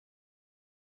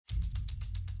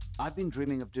I've been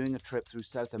dreaming of doing a trip through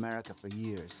South America for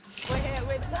years. We're here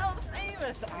with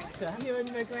world-famous actor Ewan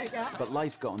McGregor. But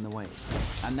life got in the way.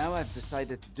 And now I've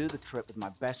decided to do the trip with my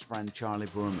best friend, Charley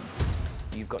Boorman.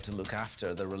 You've got to look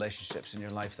after the relationships in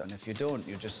your life, and if you don't,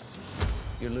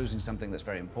 you're losing something that's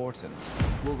very important.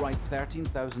 We'll ride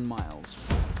 13,000 miles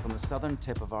from the southern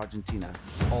tip of Argentina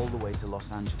all the way to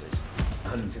Los Angeles.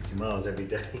 150 miles every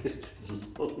day is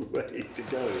a long way to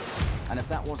go. And if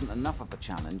that wasn't enough of a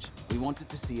challenge, we wanted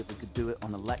to see if we could do it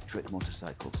on electric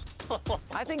motorcycles.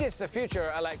 I think it's the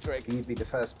future electric. You'd be the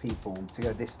first people to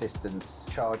go this distance,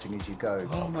 charging as you go.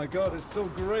 Oh my God, it's so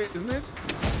great, isn't it?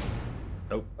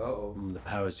 Oh, the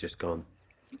power's just gone.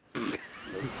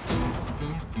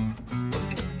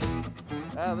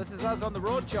 This is us on the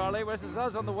road, Charlie. This is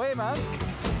us on the way, man.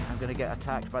 I'm gonna get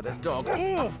attacked by this dog.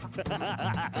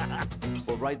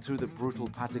 We'll ride through the brutal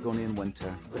Patagonian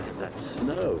winter. Look at that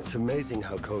snow. It's amazing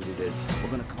how cold it is. We're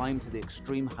gonna climb to the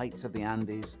extreme heights of the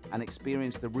Andes and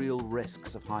experience the real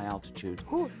risks of high altitude.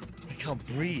 I can't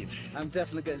breathe. I'm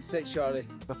definitely getting sick, Charlie.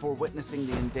 Before witnessing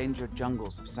the endangered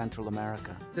jungles of Central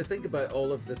America. To think about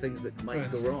all of the things that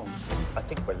might go wrong. I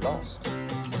think we're lost.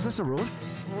 Is this a road?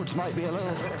 Oh, it might be a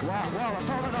little bit. Wow, I'm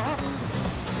falling off.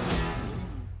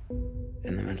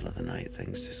 In the middle of the night,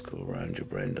 things just go around your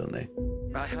brain, don't they?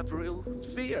 I have real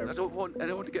fear. I don't want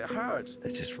anyone to get hurt.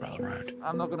 They just roll around.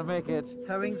 I'm not going to make it.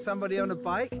 Towing somebody on a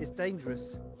bike is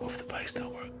dangerous. What if the bikes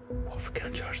don't work? What if we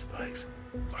can't charge the bikes?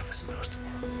 What if it snows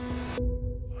tomorrow?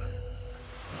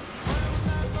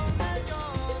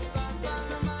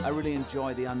 I really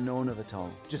enjoy the unknown of it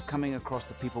all. Just coming across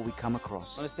the people we come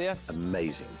across.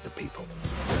 Amazing, the people.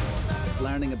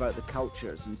 Learning about the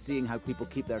cultures and seeing how people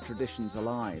keep their traditions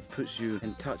alive puts you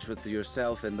in touch with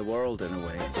yourself in the world in a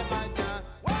way.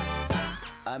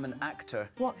 I'm an actor.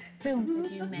 What films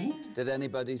have you made? Did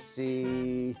anybody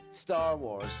see Star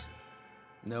Wars?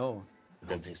 No. I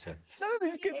don't think so. None of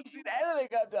these kids have seen anything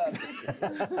I've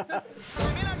done.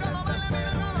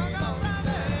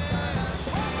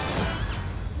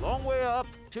 Long way up,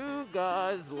 two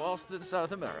guys lost in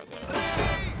South America.